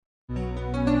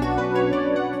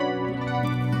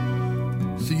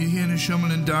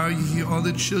Shumel and Dar, you hear all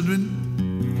the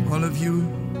children, all of you.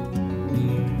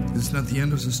 This is not the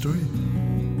end of the story.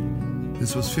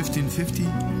 This was 1550.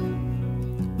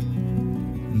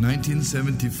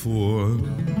 1974.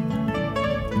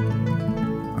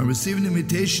 I received an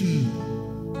invitation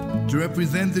to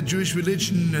represent the Jewish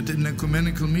religion at an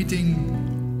ecumenical meeting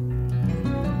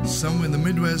somewhere in the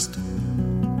Midwest.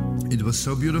 It was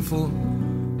so beautiful.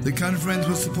 The conference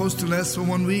was supposed to last for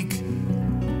 1 week,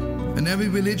 and every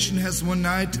religion has one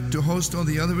night to host all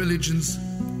the other religions.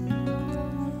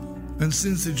 And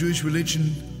since the Jewish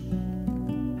religion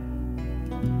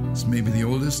is maybe the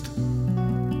oldest,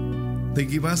 they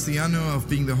give us the honor of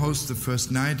being the host the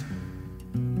first night.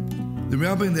 The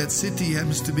rabbi in that city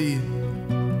happens to be a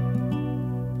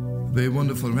very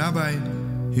wonderful rabbi.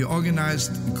 He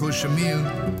organized a kosher meal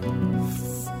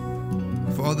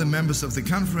for all the members of the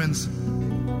conference.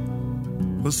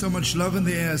 There was so much love in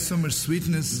the air, so much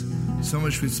sweetness, so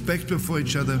much respect for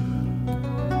each other.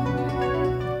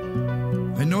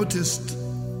 I noticed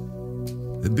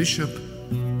the bishop,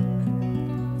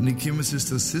 and he came as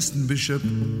his assistant bishop,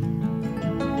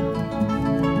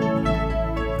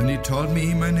 and he told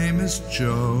me, my name is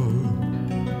Joe.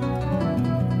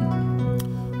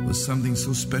 There was something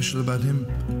so special about him.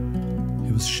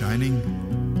 He was shining.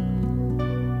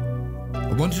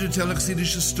 I wanted to tell a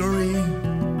Chassidish story,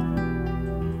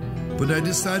 but I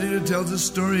decided to tell the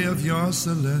story of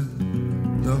Yossele,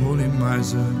 the holy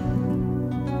miser.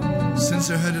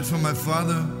 Since I heard it from my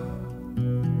father,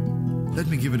 let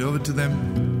me give it over to them.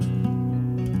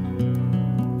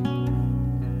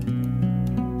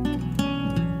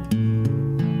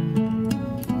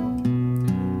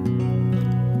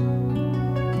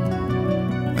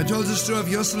 I told the story of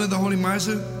Yossele, the holy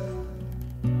miser.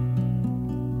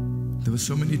 There were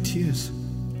so many tears.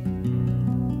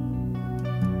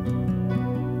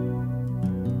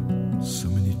 So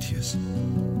many tears.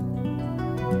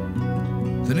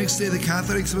 The next day, the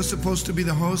Catholics were supposed to be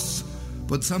the hosts,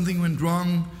 but something went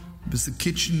wrong with the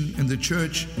kitchen in the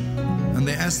church, and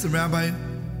they asked the rabbi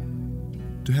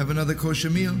to have another kosher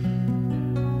meal.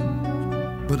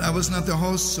 But I was not the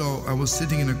host, so I was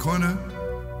sitting in a corner.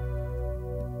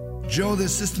 Joe, the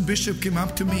assistant bishop, came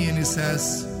up to me and he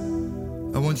says,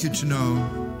 I want you to know,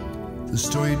 the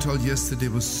story you told yesterday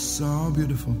was so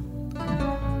beautiful.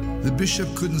 The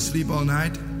bishop couldn't sleep all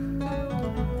night,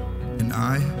 and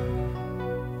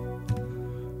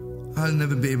I'll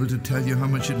never be able to tell you how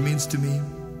much it means to me.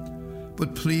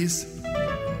 But please,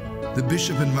 the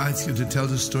bishop invites you to tell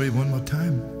the story one more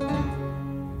time.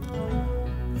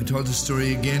 I told the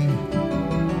story again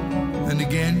and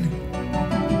again.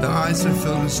 The eyes were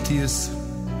filled with tears.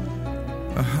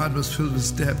 My heart was filled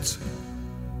with depth.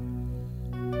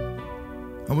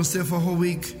 I was there for a whole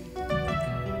week.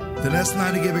 The last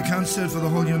night I gave a concert for the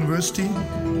whole university.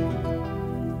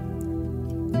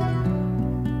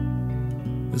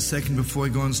 The second before I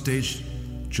go on stage,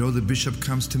 Joe the bishop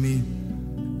comes to me,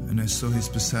 and I saw he's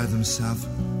beside himself.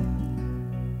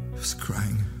 He was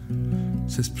crying.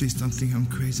 He says, please don't think I'm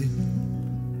crazy,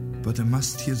 but I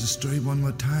must hear the story one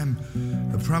more time.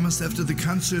 I promise after the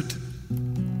concert,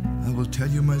 I will tell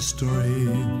you my story.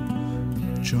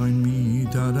 Join me,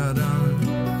 da da da,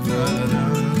 da da da,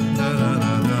 da da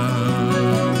da da.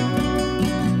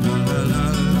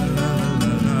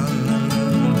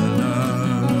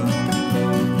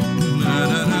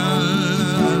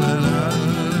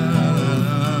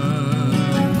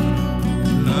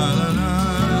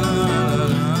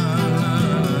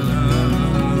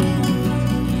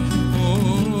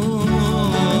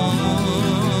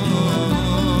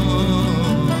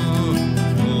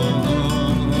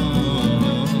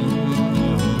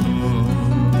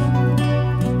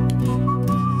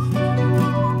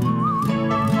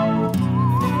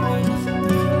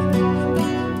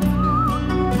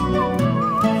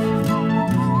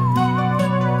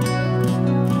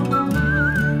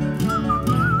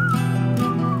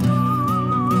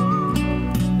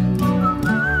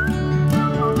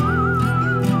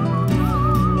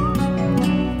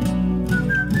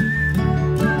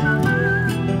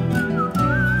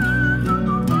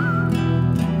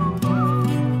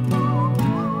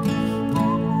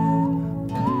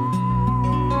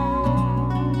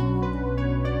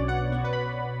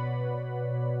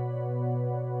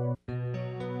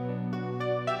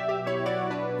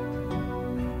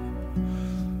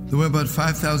 There were about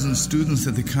 5,000 students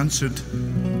at the concert,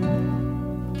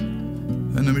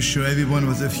 and I'm sure everyone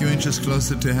was a few inches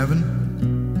closer to heaven.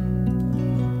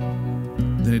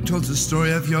 Then he told the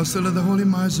story of Yossele, the holy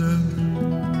miser.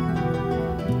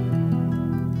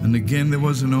 And again there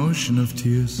was an ocean of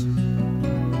tears.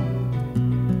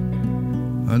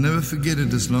 I'll never forget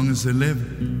it as long as I live.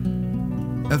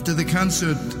 After the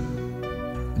concert,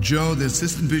 Joe, the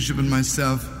assistant bishop, and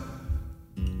myself,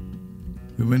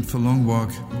 we went for a long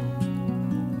walk.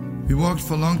 We walked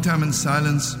for a long time in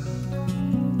silence.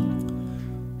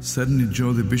 Suddenly,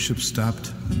 Joe, the bishop,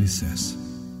 stopped and he says,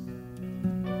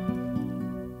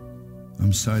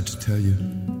 "I'm sorry to tell you,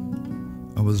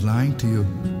 I was lying to you.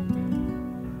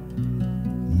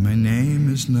 My name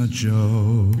is not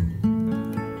Joe.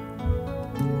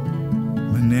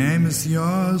 My name is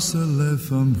Yossele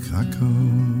from Krakow.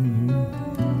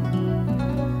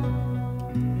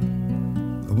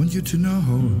 I want you to know,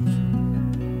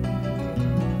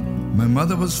 my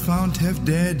mother was found half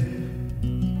dead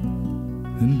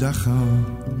in Dachau.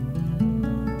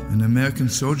 An American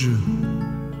soldier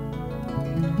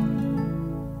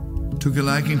took a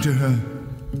liking to her,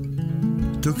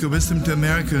 took her with him to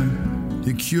America.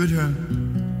 He cured her.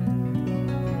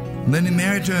 And then he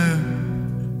married her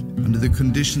under the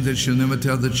condition that she'll never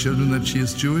tell the children that she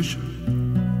is Jewish.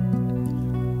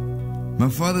 My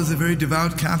father's a very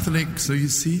devout Catholic, so you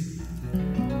see,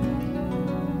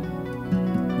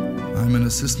 I'm an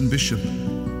assistant bishop.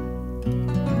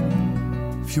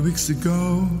 A few weeks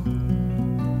ago,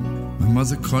 my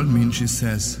mother called me and she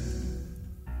says,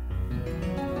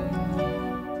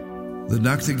 "The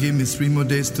doctor gave me 3 more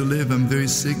days to live. I'm very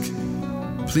sick.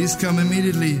 Please come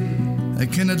immediately. I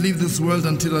cannot leave this world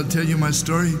until I tell you my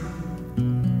story."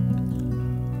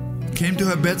 I came to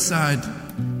her bedside,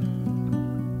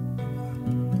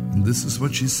 and this is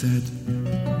what she said.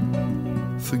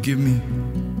 "Forgive me,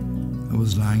 I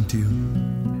was lying to you.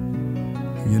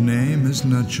 Your name is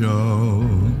not Joe.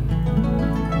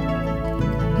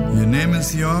 Your name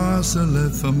is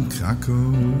Yossele from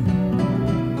Krakow.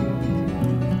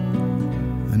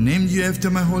 I named you after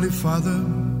my Holy Father,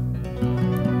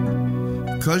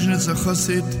 Koznitz a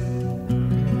Chassid,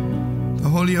 the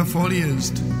Holy of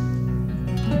Holiest,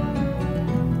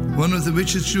 one of the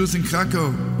richest Jews in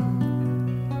Krakow.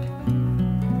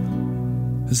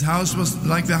 His house was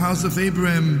like the house of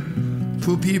Abraham.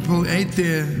 Poor people ate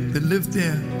there, they lived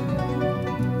there.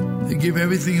 They gave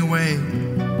everything away.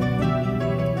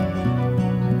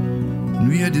 And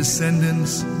we are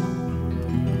descendants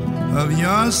of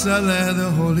Yossele,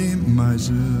 the holy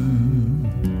miser.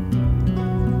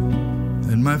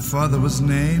 And my father was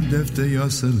named after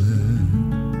Yossele.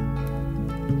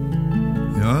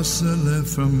 Yossele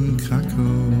from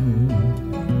Krakow.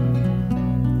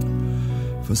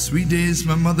 For 3 days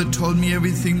my mother told me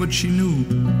everything what she knew,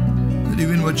 not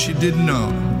even what she didn't know.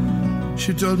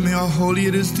 She told me how holy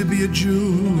it is to be a Jew.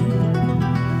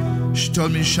 She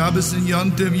told me Shabbos and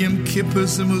Yom Tov, Yom Kippur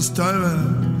and Mustara.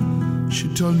 She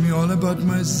told me all about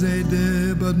my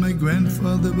Zayde, about my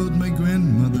grandfather, about my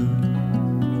grandmother.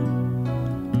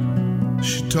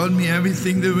 She told me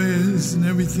everything there is and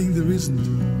everything there isn't.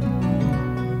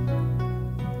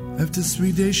 After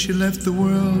 3 days she left the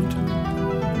world.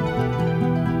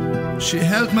 She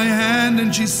held my hand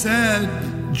and she said,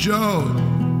 "Joe,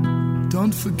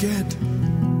 don't forget,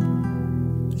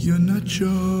 you're not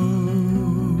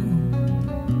Joe.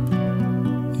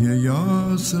 You're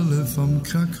Yossele from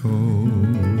Krakow.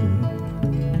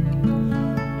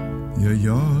 You're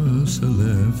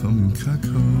Yossele from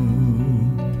Krakow."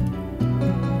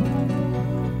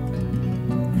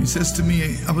 He says to me,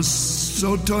 I was so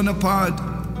torn apart.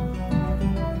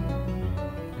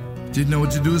 Didn't know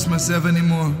what to do with myself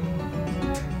anymore.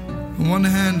 On one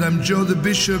hand, I'm Joe the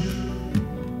bishop,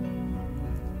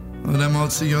 but I'm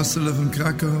also Yossele from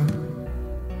Krakow.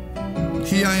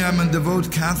 Here I am, a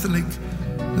devout Catholic.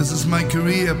 This is my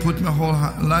career. I put my whole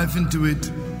life into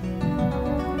it.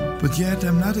 But yet,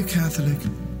 I'm not a Catholic.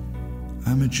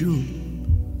 I'm a Jew.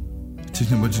 I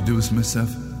didn't know what to do with myself.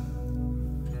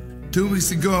 2 weeks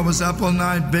ago, I was up all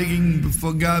night begging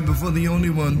before God, before the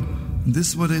only one. And this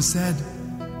is what I said.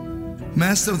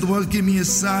 "Master of the world, give me a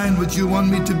sign what you want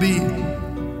me to be."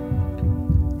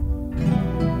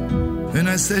 And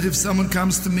I said, if someone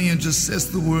comes to me and just says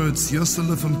the words,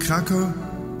 "Yossele from Krakow,"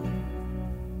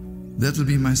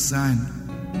 that'll be my sign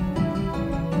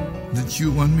that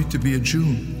you want me to be a Jew.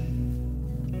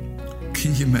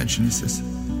 Can you imagine? He says,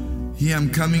 here I'm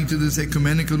coming to this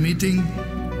ecumenical meeting,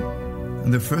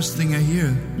 and the first thing I hear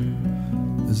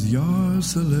is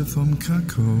Yossele from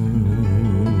Krakow.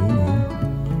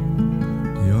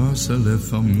 Yossele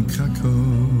from Krakow.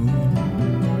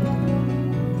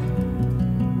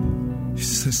 He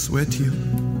says, I swear to you,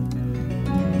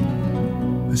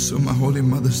 I saw my Holy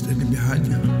Mother standing behind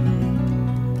you.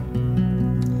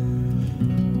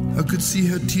 I could see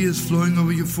her tears flowing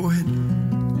over your forehead.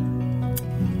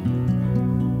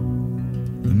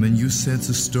 And when you said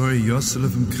the story, Yossele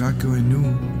from Krakow, I knew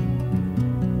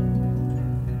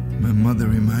my mother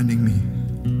reminding me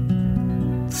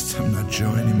that I'm not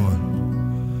Joe anymore.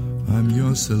 I'm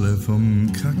Yossele from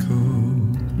Krakow.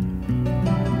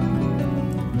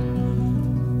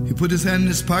 He put his hand in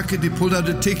his pocket, he pulled out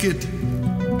a ticket.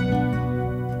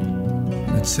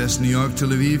 It says New York, Tel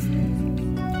Aviv.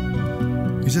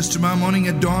 He says, tomorrow morning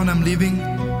at dawn I'm leaving.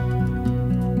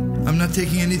 I'm not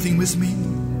taking anything with me.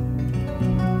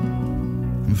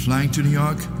 I'm flying to New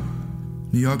York,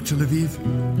 Tel Aviv.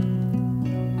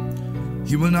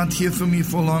 You will not hear from me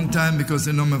for a long time because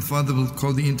I know my father will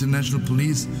call the international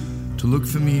police to look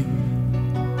for me.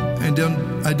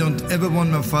 I don't ever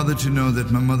want my father to know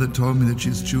that my mother told me that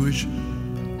she's Jewish,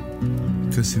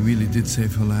 because he really did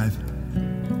save her life.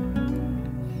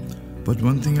 But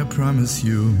one thing I promise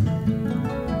you,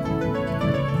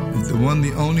 if the one,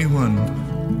 the only one,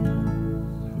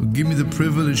 will give me the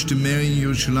privilege to marry in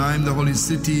Yerushalayim, the holy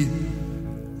city,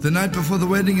 the night before the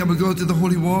wedding I will go to the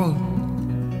holy wall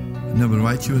and I will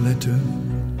write you a letter.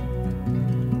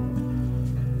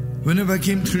 Whenever I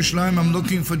came to Yerushalayim, I'm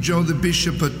looking for Joe the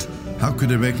bishop, but how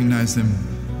could I recognize him?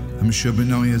 I'm sure by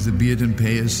now he has a beard and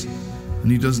payas,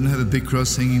 and he doesn't have a big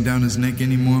cross hanging down his neck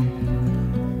anymore.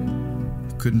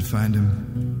 I couldn't find him.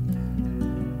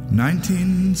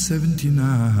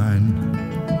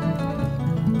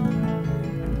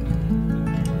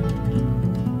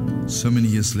 1979. So many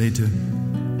years later,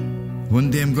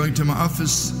 one day I'm going to my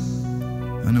office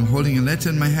and I'm holding a letter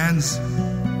in my hands.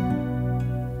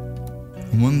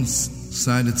 On one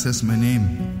side it says my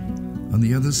name, on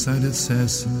the other side it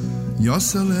says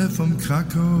Yossele from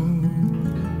Krakow.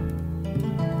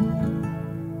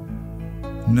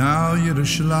 Now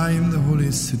Yerushalayim, the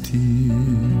holy city.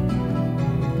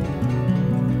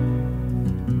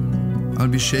 I'll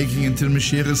be shaking until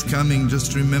Mashiach is coming,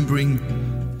 just remembering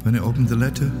when I opened the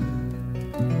letter.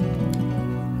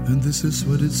 And this is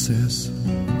what it says.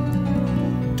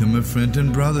 To my friend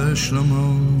and brother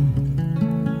Shlomo,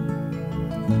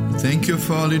 thank you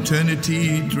for all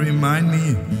eternity to remind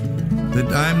me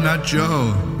that I'm not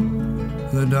Joe,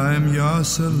 that I am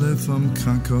Yossele from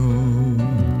Krakow.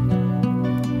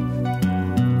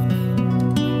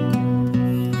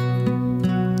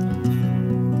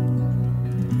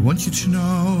 I want you to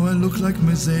know I look like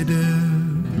my Zayde.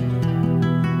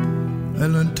 I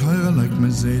learn Torah like my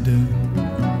Zayde.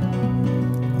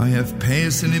 I have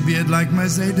payas and a beard like my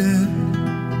Zayde.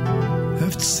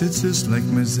 Have tzitzis like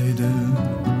my Zayde.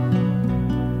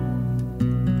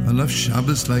 I love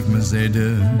Shabbos like my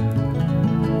Zayde.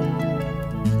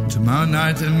 Tomorrow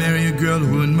night I'll marry a girl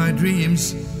who in my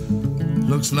dreams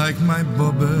looks like my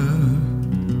Bobbe.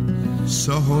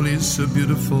 So holy, so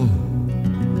beautiful,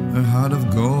 a heart of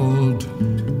gold.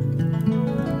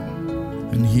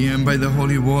 And here I'm by the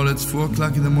holy wall, it's 4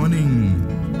 o'clock in the morning,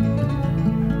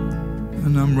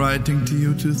 and I'm writing to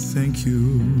you to thank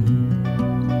you.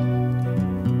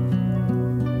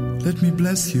 Let me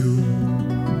bless you,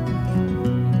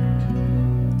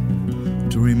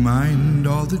 to remind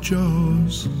all the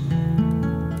Joes,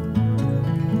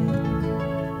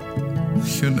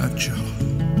 you're not Joe,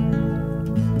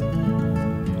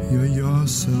 you're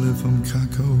Yossele from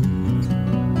Krakow.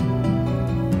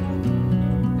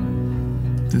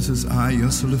 This is I,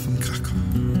 Yossele from Krakow,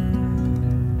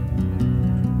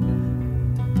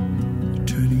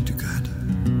 turning to God.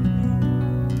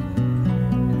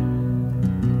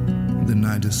 The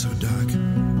night is so dark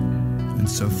and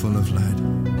so full of light.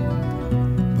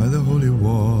 By the holy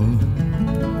wall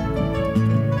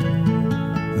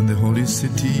and the holy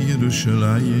city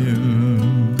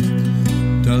Yerushalayim.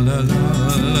 Da la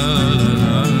la la la.